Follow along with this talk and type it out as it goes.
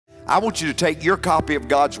I want you to take your copy of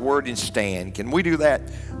God's Word and stand. Can we do that?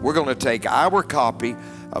 We're going to take our copy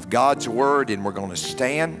of God's Word and we're going to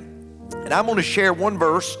stand. And I'm going to share one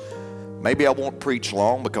verse. Maybe I won't preach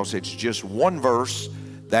long because it's just one verse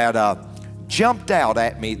that jumped out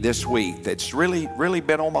at me this week that's really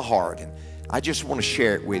been on my heart. And I just want to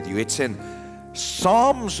share it with you. It's in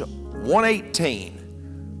Psalms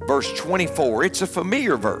 118, verse 24. It's a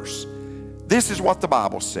familiar verse. This is what the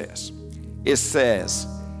Bible says. It says,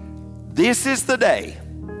 "This is the day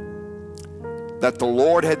that the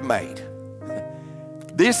Lord had made."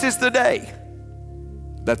 This is the day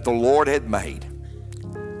that the Lord had made.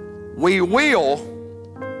 We will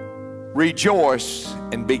rejoice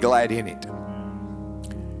and be glad in it.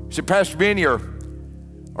 You say, "Pastor Benny, are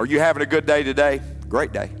you having a good day today?"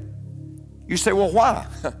 Great day. You say, "Well, why?"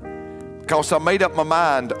 Because I made up my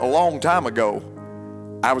mind a long time ago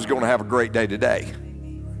I was going to have a great day today.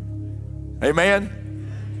 Amen?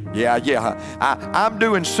 Yeah. I'm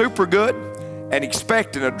doing super good and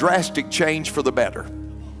expecting a drastic change for the better.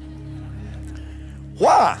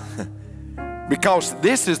 Why? Because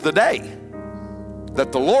this is the day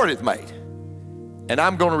that the Lord hath made, and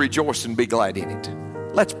I'm going to rejoice and be glad in it.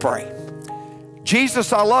 Let's pray.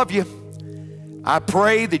 Jesus, I love you. I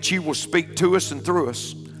pray that you will speak to us and through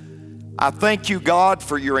us. I thank you, God,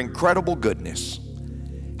 for your incredible goodness.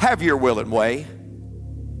 Have your will and way.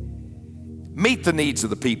 Meet the needs of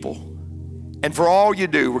the people. And for all you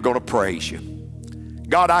do, we're going to praise you.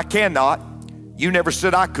 God, I cannot. You never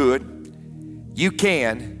said I could. You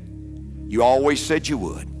can. You always said you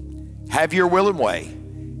would. Have your will and way.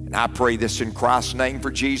 And I pray this in Christ's name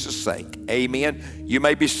for Jesus' sake. Amen. You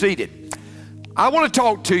may be seated. I want to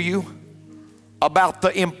talk to you about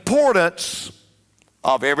the importance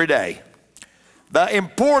of every day. The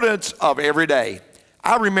importance of every day.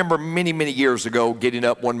 I remember many years ago getting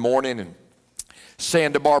up one morning and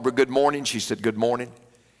saying to Barbara, "Good morning." She said, "Good morning."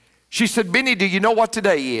 She said, "Benny, do you know what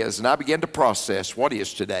today is?" And I began to process, what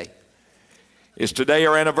is today? Is today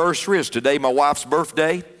our anniversary? Is today my wife's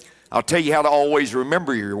birthday? I'll tell you how to always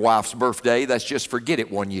remember your wife's birthday. That's just forget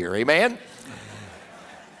it one year. Amen?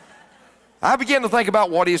 I began to think about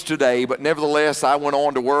what is today, but nevertheless, I went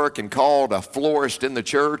on to work and called a florist in the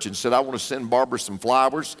church and said, "I want to send Barbara some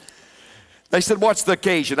flowers." They said, "What's the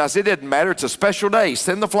occasion?" I said, "It doesn't matter. It's a special day.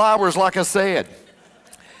 Send the flowers like I said."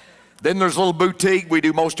 Then there's a little boutique. We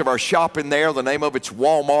do most of our shopping there. The name of it's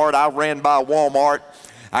Walmart. I ran by Walmart.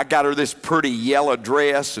 I got her this pretty yellow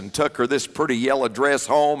dress and took her this pretty yellow dress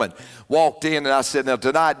home and walked in, and I said, "Now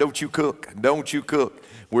tonight, don't you cook. Don't you cook.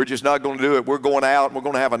 We're just not going to do it. We're going out and we're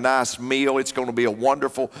going to have a nice meal. It's going to be a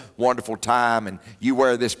wonderful, wonderful time, and you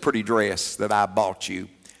wear this pretty dress that I bought you."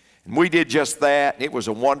 And we did just that. It was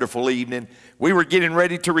a wonderful evening. We were getting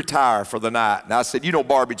ready to retire for the night. And I said, "You know,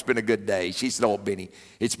 Barbara, it's been a good day." She said, "Oh, Benny,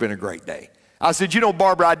 it's been a great day." I said, "You know,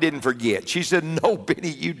 Barbara, I didn't forget." She said, "No, Benny,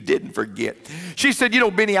 you didn't forget." She said, "You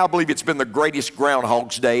know, Benny, I believe it's been the greatest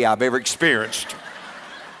Groundhog's Day I've ever experienced."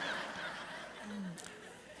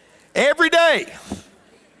 Every day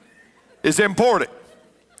is important.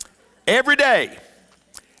 Every day.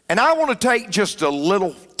 And I want to take just a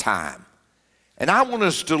little time. And I want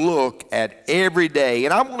us to look at every day.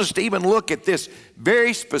 And I want us to even look at this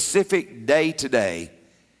very specific day today.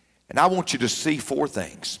 And I want you to see four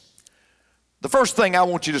things. The first thing I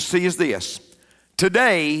want you to see is this.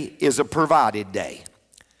 Today is a provided day.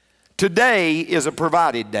 Today is a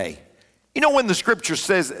provided day. You know, when the scripture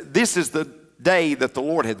says this is the day that the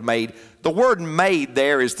Lord hath made, the word made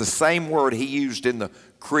there is the same word he used in the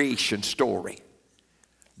creation story.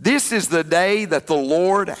 This is the day that the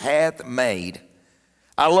Lord hath made.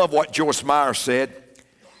 I love what Joyce Meyer said.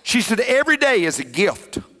 She said, "Every day is a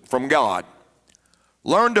gift from God.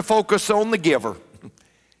 Learn to focus on the giver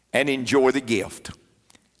and enjoy the gift."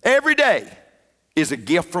 Every day is a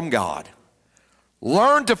gift from God.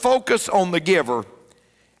 Learn to focus on the giver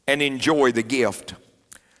and enjoy the gift.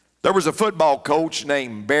 There was a football coach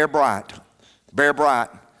named Bear Bryant. Bear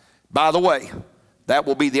Bryant. By the way, that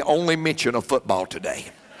will be the only mention of football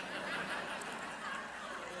today.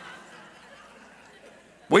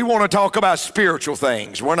 We want to talk about spiritual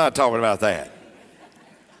things. We're not talking about that.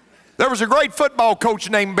 There was a great football coach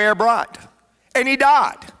named Bear Bryant, and he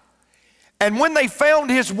died. And when they found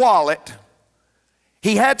his wallet,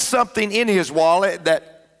 he had something in his wallet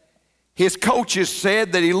that his coaches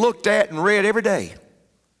said that he looked at and read every day.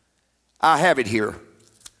 I have it here.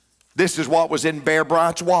 This is what was in Bear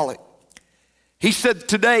Bryant's wallet. He said,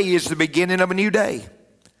 "Today is the beginning of a new day.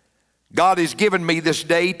 God has given me this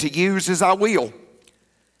day to use as I will.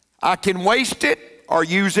 I can waste it or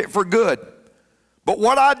use it for good. But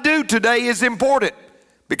what I do today is important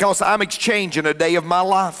because I'm exchanging a day of my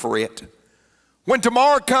life for it. When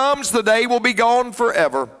tomorrow comes, the day will be gone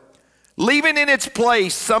forever, leaving in its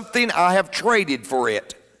place something I have traded for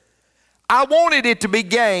it. I wanted it to be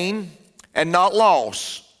gain and not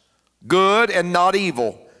loss, good and not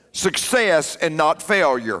evil, success and not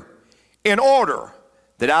failure, in order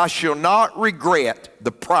that I shall not regret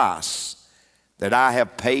the price that I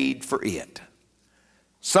have paid for it.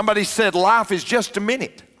 Somebody said life is just a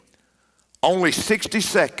minute, only 60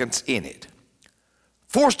 seconds in it.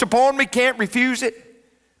 Forced upon me, can't refuse it.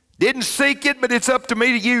 Didn't seek it, but it's up to me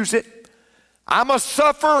to use it. I must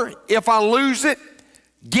suffer if I lose it,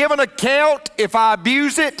 give an account if I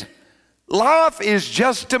abuse it. Life is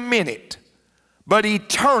just a minute, but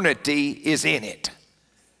eternity is in it.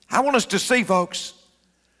 I want us to see, folks,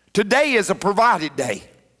 today is a provided day.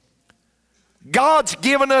 God's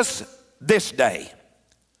given us this day.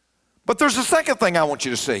 But there's a second thing I want you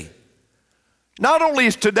to see. Not only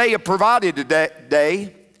is today a provided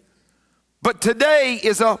day, but today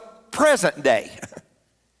is a present day.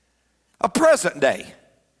 A present day.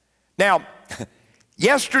 Now,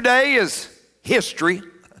 yesterday is history.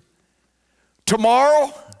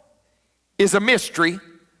 Tomorrow is a mystery.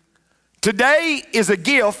 Today is a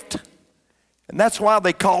gift, and that's why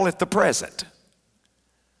they call it the present.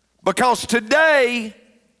 Because today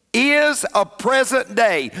is a present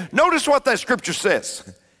day. Notice what that scripture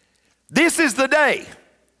says. This is the day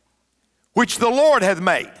which the Lord hath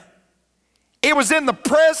made. It was in the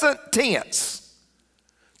present tense.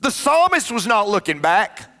 The psalmist was not looking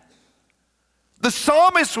back. The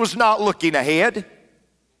psalmist was not looking ahead.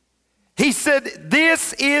 He said,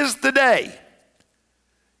 this is the day.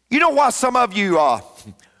 You know why some of you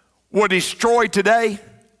were destroyed today?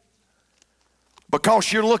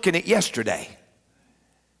 Because you're looking at yesterday.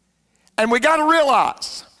 And we got to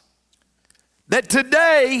realize that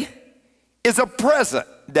today is a present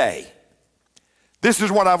day. This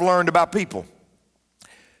is what I've learned about people.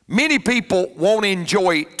 Many people won't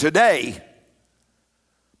enjoy today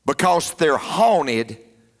because they're haunted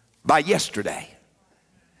by yesterday.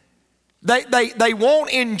 They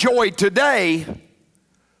won't enjoy today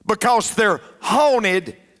because they're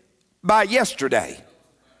haunted by yesterday.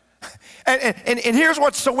 And here's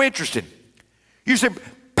what's so interesting. You say,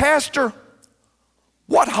 Pastor,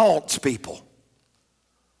 what haunts people?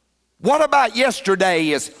 What about yesterday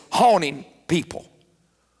is haunting people?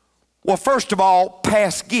 Well, first of all,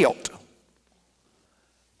 past guilt.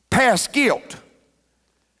 Past guilt.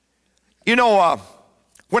 You know,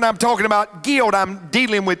 when I'm talking about guilt, I'm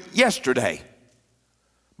dealing with yesterday.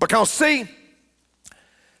 Because, see,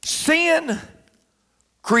 sin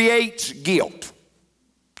creates guilt.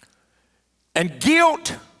 And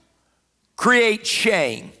guilt creates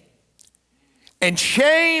shame. And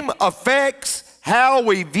shame affects how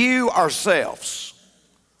we view ourselves.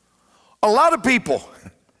 A lot of people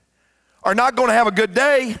are not going to have a good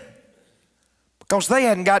day because they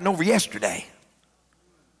hadn't gotten over yesterday.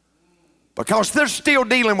 Because they're still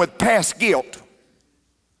dealing with past guilt.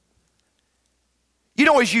 You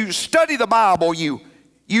know, as you study the Bible, you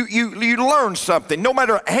learn something, no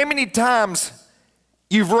matter how many times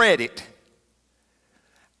you've read it.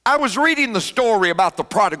 I was reading the story about the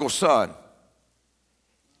prodigal son.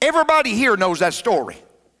 Everybody here knows that story.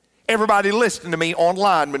 Everybody listening to me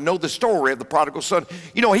online would know the story of the prodigal son.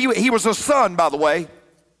 You know, he was a son, by the way.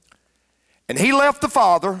 And he left the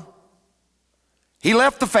father. He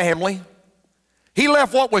left the family. He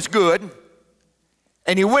left what was good.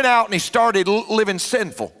 And he went out and he started living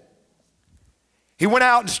sinful. He went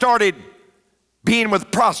out and started being with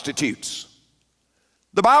prostitutes.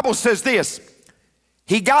 The Bible says this.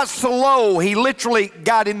 He got so low, he literally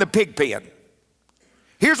got in the pig pen.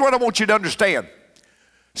 Here's what I want you to understand.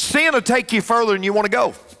 Sin will take you further than you want to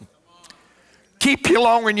go. Keep you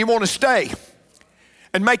longer than you want to stay.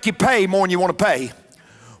 And make you pay more than you want to pay.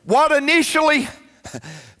 What initially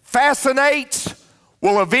fascinates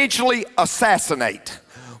will eventually assassinate.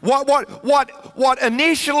 What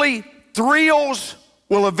initially thrills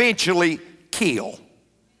will eventually kill.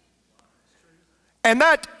 And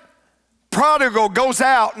that prodigal goes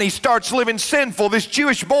out and he starts living sinful. This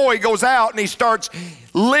Jewish boy goes out and he starts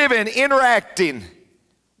living, interacting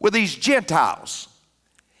with these Gentiles.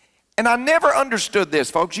 And I never understood this,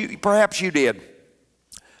 folks. Perhaps you did.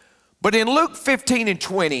 But in Luke 15 and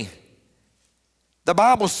 20, the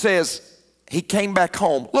Bible says he came back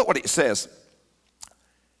home. Look what it says.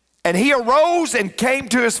 And he arose and came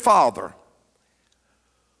to his father.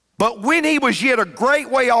 But when he was yet a great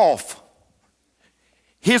way off,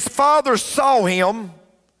 his father saw him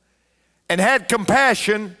and had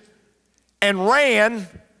compassion and ran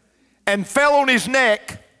and fell on his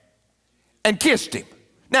neck and kissed him.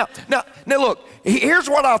 Now, look, here's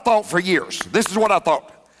what I thought for years. This is what I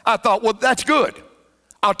thought. I thought, well, that's good.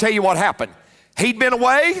 I'll tell you what happened. He'd been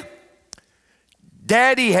away.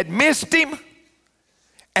 Daddy had missed him.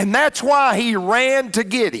 And that's why he ran to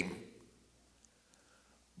get him.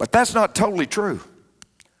 But that's not totally true.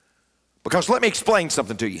 Because let me explain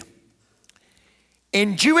something to you.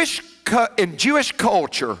 In Jewish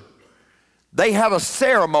culture, they had a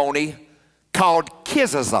ceremony called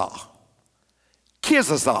kizazah.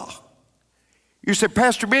 Kizazah. You said,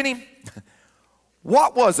 Pastor Benny,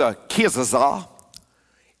 what was a kizazah?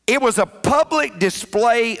 It was a public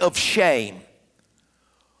display of shame.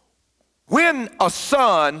 When a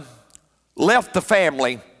son left the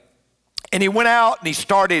family and he went out and he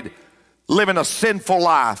started living a sinful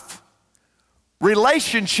life,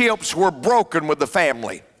 relationships were broken with the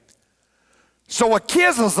family. So a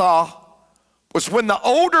kizazah was when the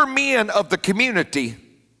older men of the community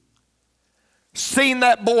seen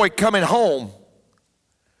that boy coming home,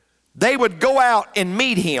 they would go out and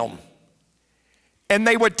meet him, and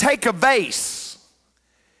they would take a vase,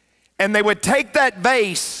 and they would take that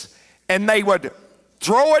vase and they would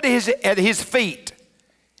throw it at his feet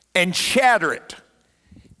and shatter it.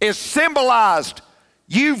 It symbolized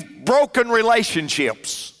you've broken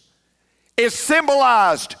relationships. It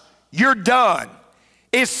symbolized you're done.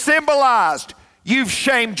 It symbolized you've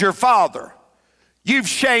shamed your father. You've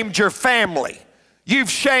shamed your family. You've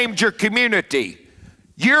shamed your community.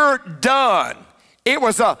 You're done. It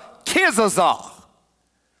was a kizazah.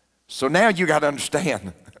 So now you got to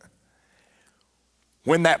understand,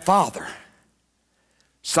 when that father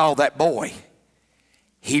saw that boy,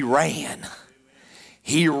 he ran.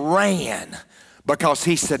 He ran because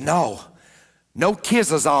he said, no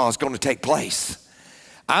kizazah is going to take place.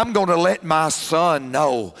 I'm going to let my son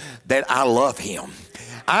know that I love him.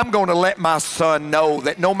 I'm going to let my son know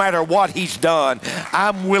that no matter what he's done,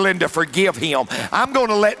 I'm willing to forgive him. I'm going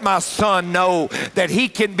to let my son know that he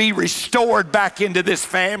can be restored back into this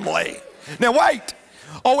family. Now wait.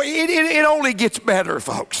 Oh, it only gets better,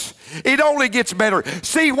 folks. It only gets better.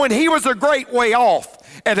 See, when he was a great way off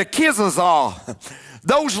at a kizazah,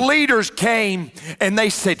 those leaders came and they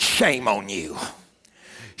said, shame on you.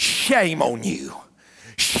 Shame on you.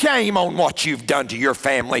 Shame on what you've done to your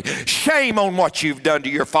family. Shame on what you've done to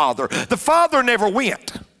your father. The father never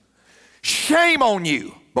went. Shame on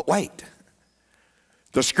you. But wait,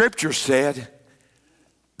 the scripture said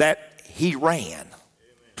that he ran.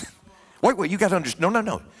 Wait, you got to understand.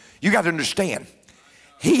 No. You got to understand.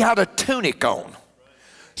 He had a tunic on.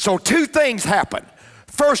 So two things happened.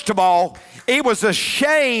 First of all, it was a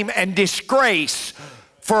shame and disgrace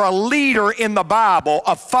for a leader in the Bible,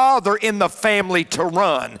 a father in the family, to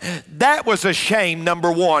run. That was a shame,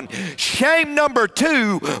 number one. Shame number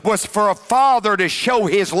two was for a father to show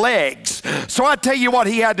his legs. So I tell you what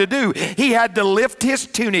he had to do. He had to lift his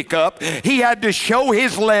tunic up. He had to show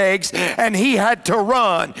his legs, and he had to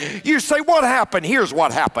run. You say, what happened? Here's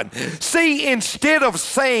what happened. See, instead of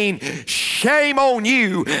saying, shame on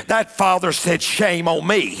you, that father said, shame on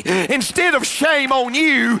me. Instead of shame on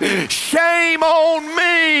you, shame on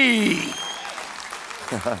me.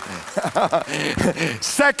 2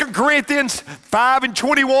 Corinthians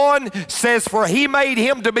 5:21 says, for he made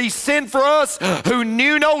him to be sin for us who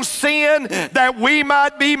knew no sin, that we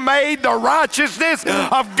might be made the righteousness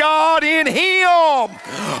of God in him.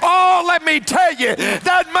 Oh, let me tell you,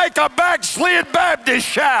 that'd make a backslid Baptist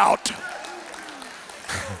shout.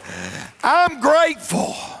 I'm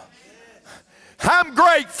grateful. I'm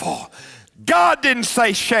grateful. God didn't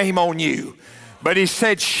say shame on you, but he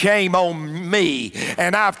said, shame on me,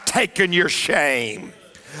 and I've taken your shame.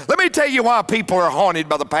 Let me tell you why people are haunted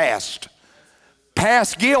by the past.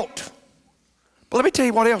 Past guilt. But let me tell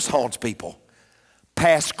you what else haunts people.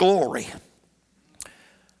 Past glory.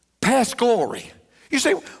 Past glory. You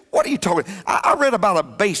say, what are you talking about? I read about a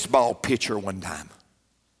baseball pitcher one time.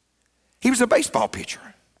 He was a baseball pitcher.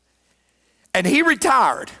 And he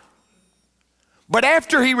retired. But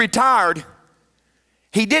after he retired,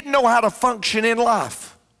 he didn't know how to function in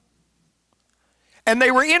life. And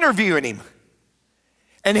they were interviewing him.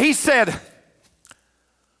 And he said,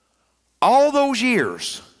 all those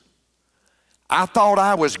years, I thought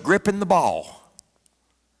I was gripping the ball,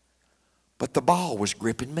 but the ball was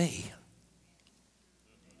gripping me.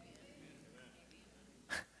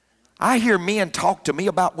 I hear men talk to me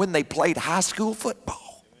about when they played high school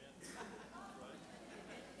football.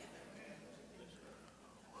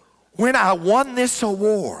 When I won this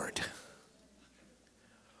award,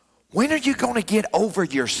 when are you going to get over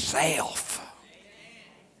yourself?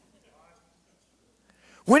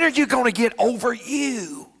 When are you going to get over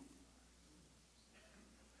you?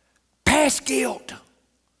 Past guilt.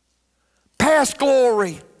 past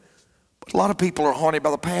glory. But a lot of people are haunted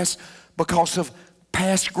by the past because of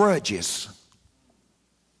past grudges.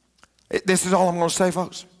 This is all I'm going to say,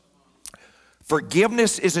 folks.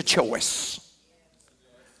 Forgiveness is a choice.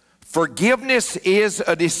 Forgiveness is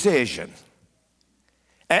a decision.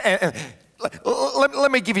 And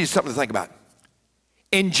let me give you something to think about.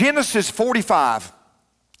 In Genesis 45,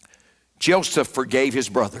 Joseph forgave his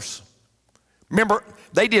brothers. Remember,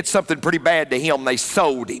 they did something pretty bad to him. They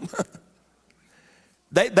sold him.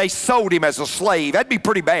 They sold him as a slave. That'd be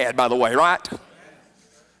pretty bad, by the way, right?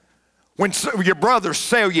 When your brothers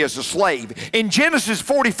sell you as a slave. In Genesis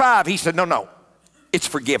 45, he said, no, it's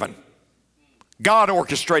forgiven. God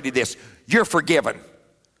orchestrated this. You're forgiven.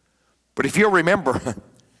 But if you'll remember,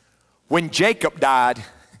 when Jacob died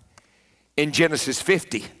in Genesis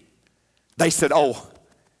 50, they said, oh,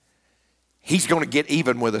 he's going to get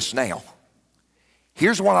even with us now.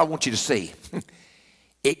 Here's what I want you to see.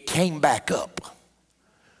 It came back up.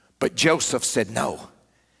 But Joseph said, no,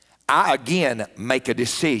 I again make a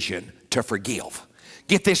decision to forgive.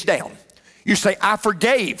 Get this down. You say, I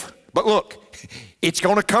forgave, but look, it's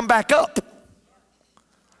going to come back up.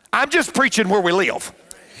 I'm just preaching where we live.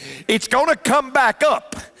 It's going to come back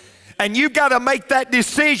up. And you've got to make that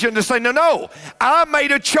decision to say, no, I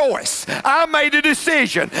made a choice. I made a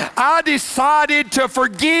decision. I decided to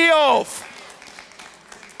forgive.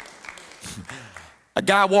 A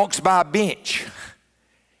guy walks by a bench,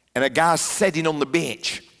 and a guy's sitting on the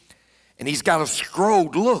bench, and he's got a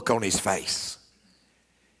screwed look on his face.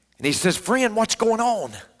 And he says, friend, what's going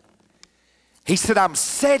on? He said, I'm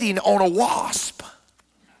sitting on a wasp.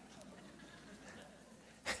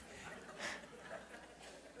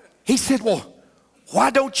 He said, well,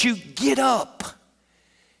 why don't you get up?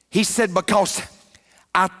 He said, because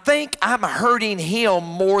I think I'm hurting him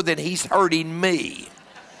more than he's hurting me.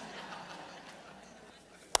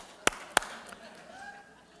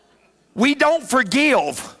 We don't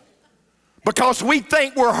forgive because we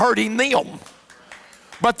think we're hurting them.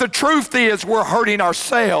 But the truth is we're hurting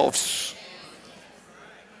ourselves.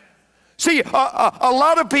 See, a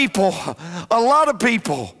lot of people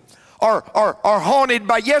are haunted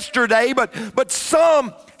by yesterday, but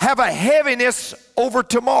some have a heaviness over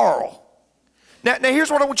tomorrow. Now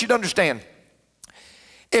here's what I want you to understand.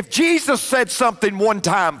 If Jesus said something one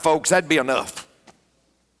time, folks, that'd be enough.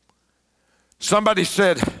 Somebody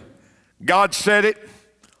said, God said it,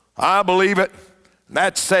 I believe it, and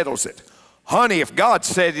that settles it. Honey, if God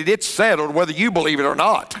said it, it's settled whether you believe it or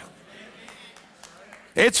not.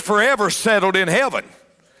 It's forever settled in heaven.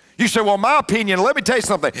 You say, well, my opinion, let me tell you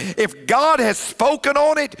something. If God has spoken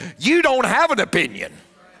on it, you don't have an opinion.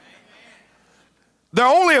 The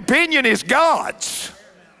only opinion is God's.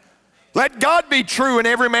 Let God be true and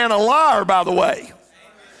every man a liar, by the way.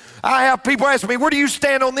 I have people ask me, where do you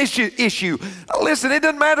stand on this issue? Listen, it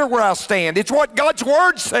doesn't matter where I stand. It's what God's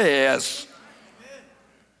word says.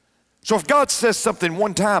 So if God says something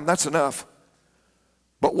one time, that's enough.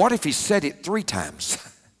 But what if he said it 3 times?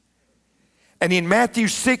 And in Matthew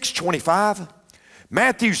 6:25,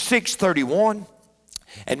 Matthew 6:31,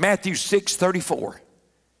 and Matthew 6:34,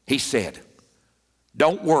 he said,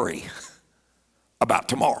 don't worry about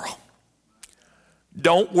tomorrow.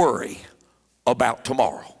 Don't worry about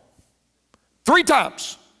tomorrow. 3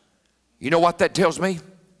 times. You know what that tells me?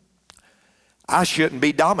 I shouldn't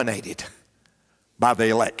be dominated by the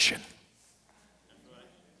election.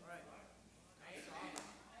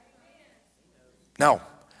 No.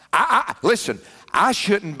 Listen, I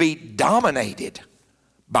shouldn't be dominated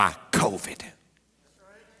by COVID.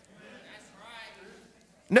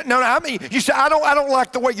 No, I mean, you say, I don't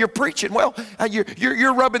like the way you're preaching. Well,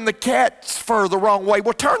 you're rubbing the cat's fur the wrong way.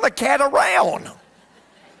 Well, turn the cat around.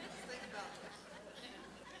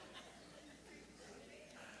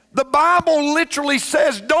 The Bible literally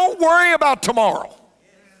says, don't worry about tomorrow.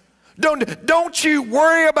 Don't you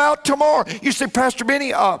worry about tomorrow. You say, Pastor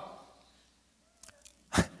Benny,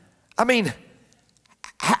 I mean,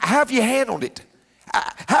 how have you handled it?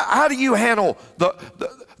 How do you handle the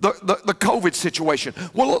COVID situation?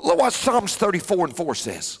 Well, look what Psalms 34:4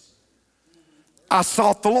 says. I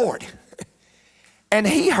sought the Lord, and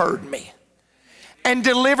he heard me and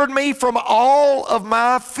delivered me from all of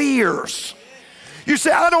my fears. You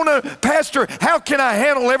say, I don't know, Pastor, how can I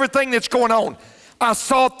handle everything that's going on? I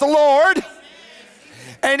sought the Lord,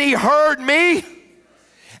 and he heard me,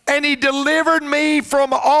 and he delivered me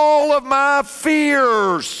from all of my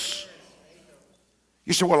fears.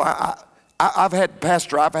 You say, well, I've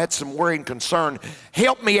had some worry and concern.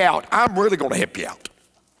 Help me out. I'm really going to help you out.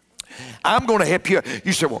 I'm going to help you.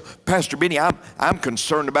 You say, well, Pastor Benny, I'm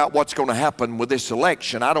concerned about what's going to happen with this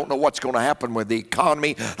election. I don't know what's going to happen with the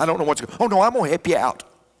economy. I don't know what's going to. Oh, no, I'm going to help you out.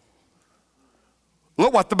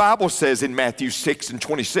 Look what the Bible says in Matthew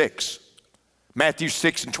 6:26. Matthew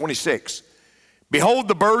 6:26. Behold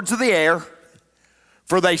the birds of the air,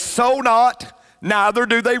 for they sow not, neither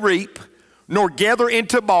do they reap, nor gather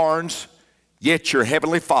into barns, yet your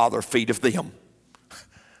heavenly Father feedeth them.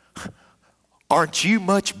 Aren't you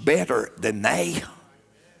much better than they?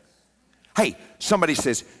 Hey, somebody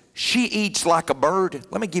says, she eats like a bird.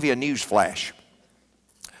 Let me give you a news flash.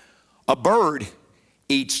 A bird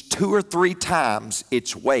eats 2 or 3 times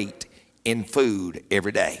its weight in food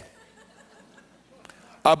every day.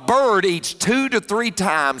 A bird eats 2 to 3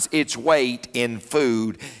 times its weight in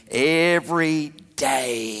food every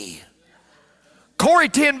day. Corrie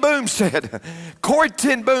ten Boom said,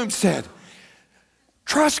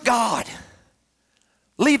 trust God.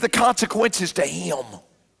 Leave the consequences to Him.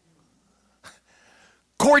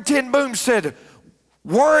 Corrie ten Boom said,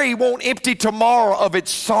 worry won't empty tomorrow of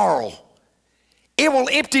its sorrow. It will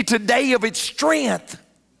empty today of its strength.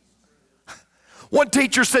 One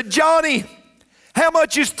teacher said, Johnny, how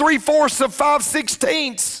much is 3/4 of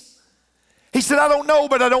 5/16? He said, I don't know,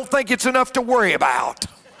 but I don't think it's enough to worry about.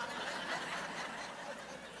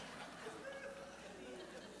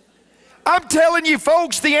 I'm telling you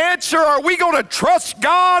folks, the answer, are we going to trust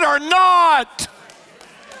God or not?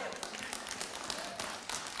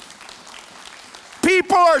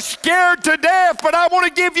 People are scared to death, but I want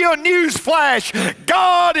to give you a news flash.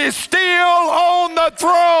 God is still on the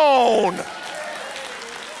throne.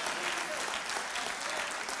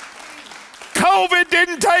 COVID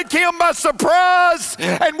didn't take Him by surprise,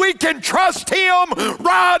 and we can trust Him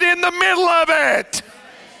right in the middle of it.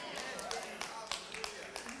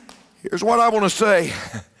 Here's what I want to say.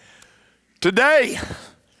 Today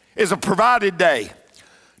is a provided day.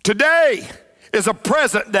 Today is a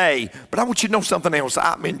present day. But I want you to know something else.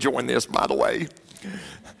 I'm enjoying this, by the way.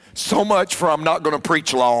 So much for I'm not going to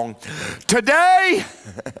preach long. Today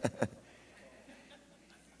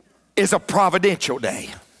is a providential day.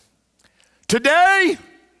 Today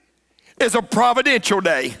is a providential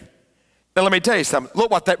day. Now let me tell you something. Look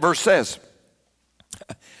what that verse says.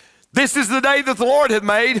 This is the day that the Lord hath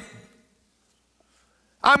made.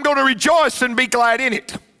 I'm going to rejoice and be glad in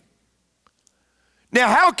it. Now,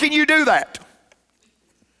 how can you do that?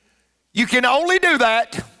 You can only do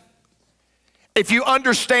that if you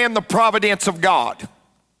understand the providence of God.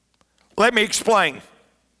 Let me explain.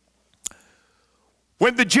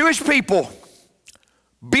 When the Jewish people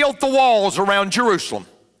built the walls around Jerusalem,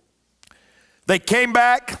 they came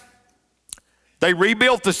back, they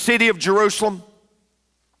rebuilt the city of Jerusalem,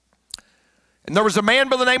 and there was a man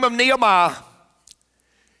by the name of Nehemiah.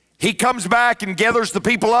 He comes back and gathers the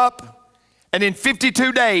people up, and in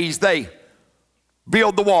 52 days they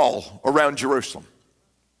build the wall around Jerusalem.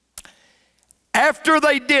 After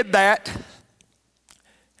they did that,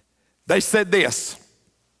 they said this.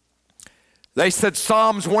 They said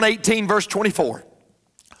Psalms 118 verse 24.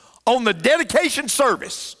 On the dedication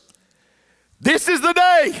service, this is the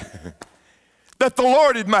day that the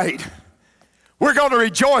Lord had made. We're going to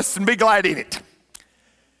rejoice and be glad in it.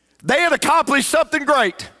 They had accomplished something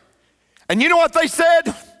great. And you know what they said?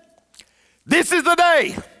 This is the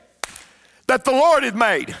day that the Lord had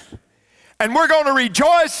made, and we're going to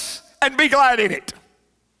rejoice and be glad in it.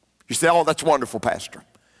 You say, oh, that's wonderful, Pastor.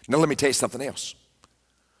 Now let me tell you something else.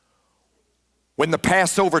 When the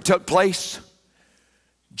Passover took place,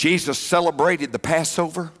 Jesus celebrated the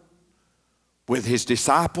Passover with His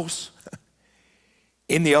disciples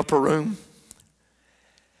in the upper room.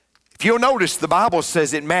 If you'll notice, the Bible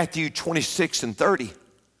says in Matthew 26 and 30,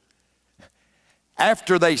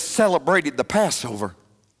 after they celebrated the Passover,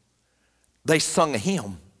 they sung a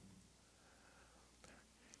hymn.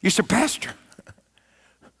 You said, Pastor,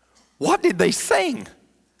 what did they sing?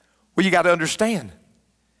 Well, you got to understand.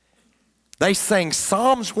 They sang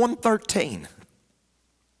Psalms 113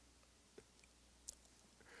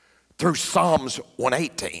 through Psalms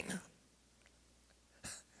 118.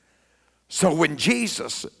 So when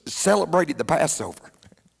Jesus celebrated the Passover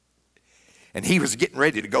and He was getting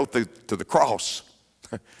ready to go to the cross,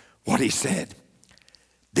 what He said,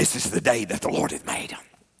 this is the day that the Lord hath made.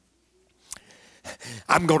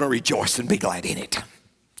 I'm going to rejoice and be glad in it.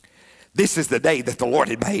 This is the day that the Lord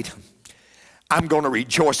had made. I'm going to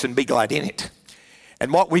rejoice and be glad in it.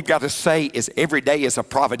 And what we've got to say is every day is a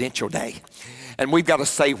providential day. And we've got to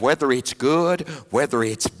say, whether it's good, whether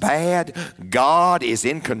it's bad, God is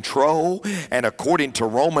in control. And according to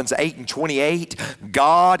Romans 8:28,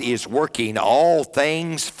 God is working all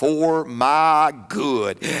things for my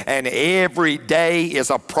good. And every day is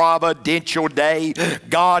a providential day.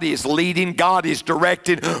 God is leading, God is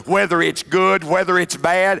directing, whether it's good, whether it's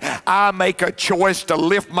bad. I make a choice to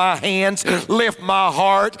lift my hands, lift my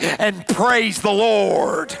heart, and praise the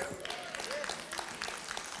Lord.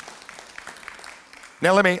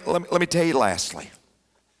 Now let me tell you lastly,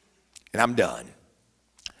 and I'm done.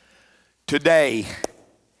 Today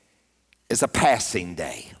is a passing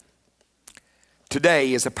day.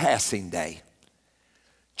 Today is a passing day.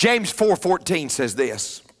 James 4:14 says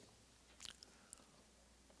this: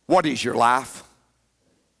 what is your life?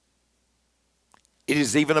 It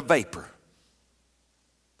is even a vapor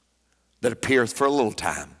that appeareth for a little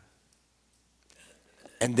time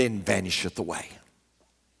and then vanisheth away.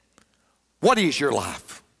 What is your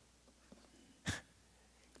life?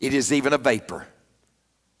 It is even a vapor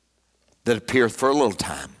that appeareth for a little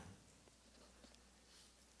time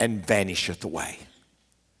and vanisheth away.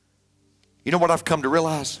 You know what I've come to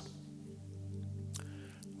realize?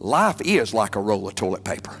 Life is like a roll of toilet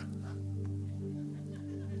paper.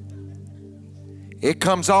 It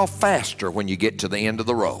comes off faster when you get to the end of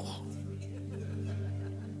the roll.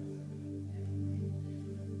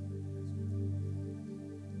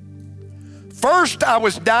 First, I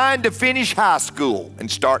was dying to finish high school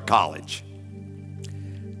and start college.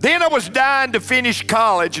 Then I was dying to finish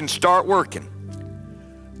college and start working.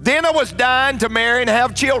 Then I was dying to marry and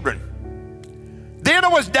have children. Then I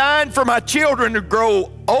was dying for my children to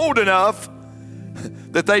grow old enough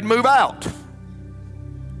that they'd move out.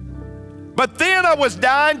 But then I was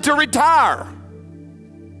dying to retire.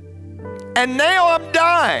 And now I'm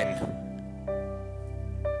dying.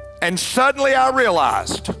 And suddenly I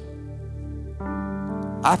realized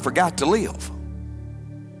I forgot to live.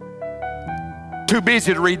 Too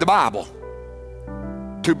busy to read the Bible.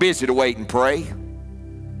 Too busy to wait and pray.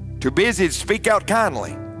 Too busy to speak out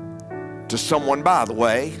kindly to someone by the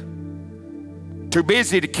way. Too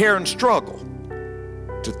busy to care and struggle,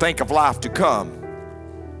 to think of life to come.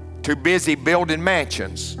 Too busy building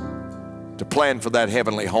mansions to plan for that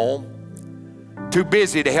heavenly home. Too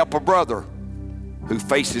busy to help a brother who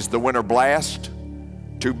faces the winter blast.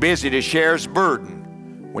 Too busy to share his burden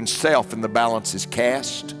when self in the balance is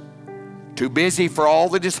cast. Too busy for all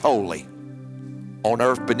that is holy on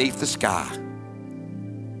earth beneath the sky.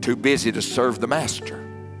 Too busy to serve the Master,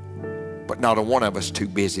 but not a one of us too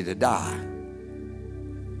busy to die.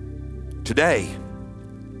 Today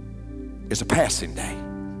is a passing day.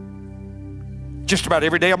 Just about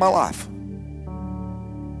every day of my life,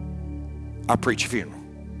 I preach a funeral.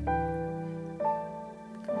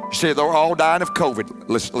 You say they're all dying of COVID.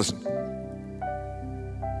 Listen.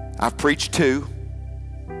 I've preached two.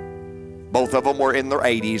 Both of them were in their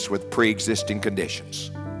 80s with pre-existing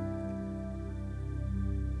conditions.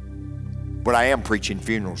 But I am preaching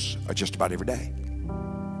funerals just about every day.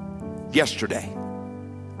 Yesterday,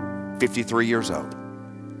 53 years old.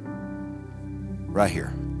 Right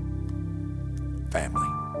here. Family.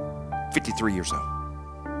 53 years old.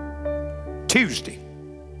 Tuesday,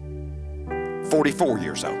 44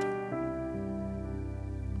 years old.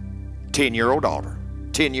 10-year-old daughter.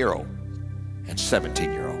 10-year-old and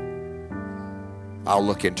 17-year-old. I'll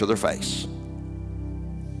look into their face.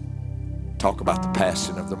 Talk about the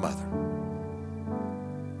passing of their mother.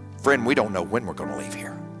 Friend, we don't know when we're going to leave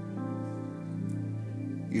here.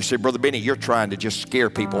 You say, Brother Benny, you're trying to just scare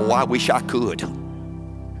people. Well, I wish I could.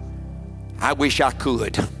 I wish I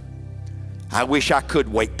could. I wish I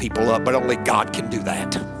could wake people up, but only God can do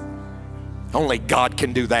that. Only God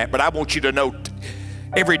can do that. But I want you to know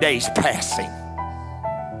every day's passing.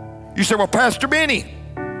 You say, well, Pastor Benny,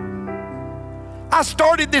 I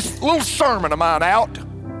started this little sermon of mine out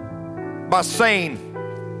by saying,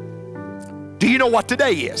 do you know what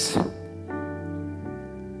today is?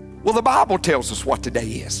 Well, the Bible tells us what today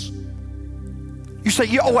is. You say,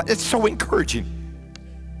 oh, it's so encouraging.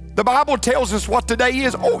 The Bible tells us what today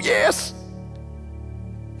is. Oh, yes.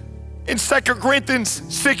 In 2 Corinthians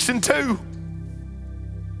 6:2.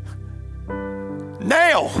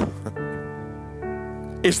 Now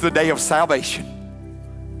is the day of salvation.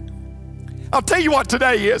 I'll tell you what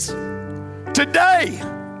today is. Today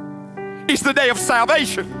is the day of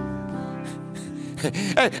salvation.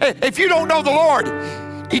 If you don't know the Lord,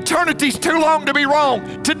 eternity's too long to be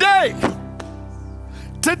wrong. Today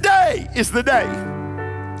is the day.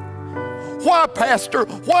 Why, Pastor?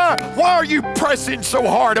 Why are you pressing so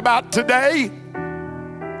hard about today?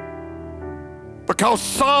 Because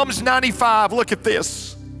Psalms 95, look at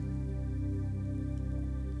this.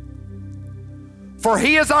 For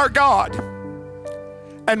he is our God,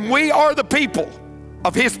 and we are the people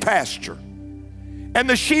of his pasture and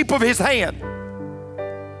the sheep of his hand.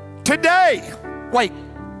 Today, wait,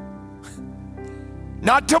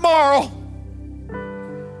 not tomorrow,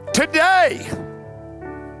 today,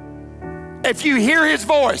 if you hear his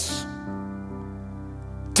voice,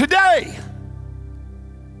 today,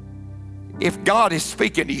 if God is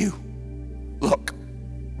speaking to you, look,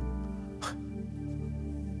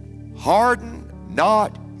 harden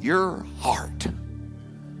not your heart.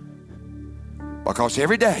 Because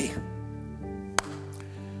every day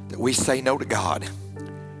that we say no to God,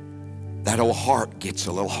 that old heart gets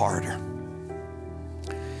a little harder.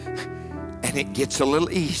 And it gets a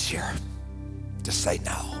little easier to say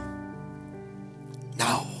no.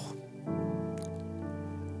 No.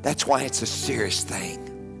 That's why it's a serious thing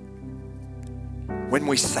when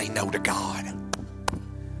we say no to God.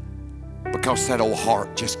 Because that old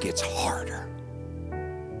heart just gets harder.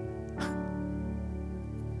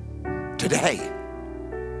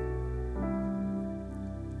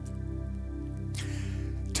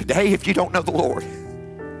 Today, if you don't know the Lord,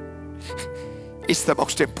 it's the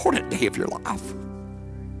most important day of your life.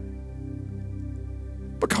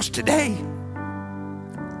 Because today,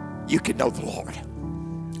 you can know the Lord.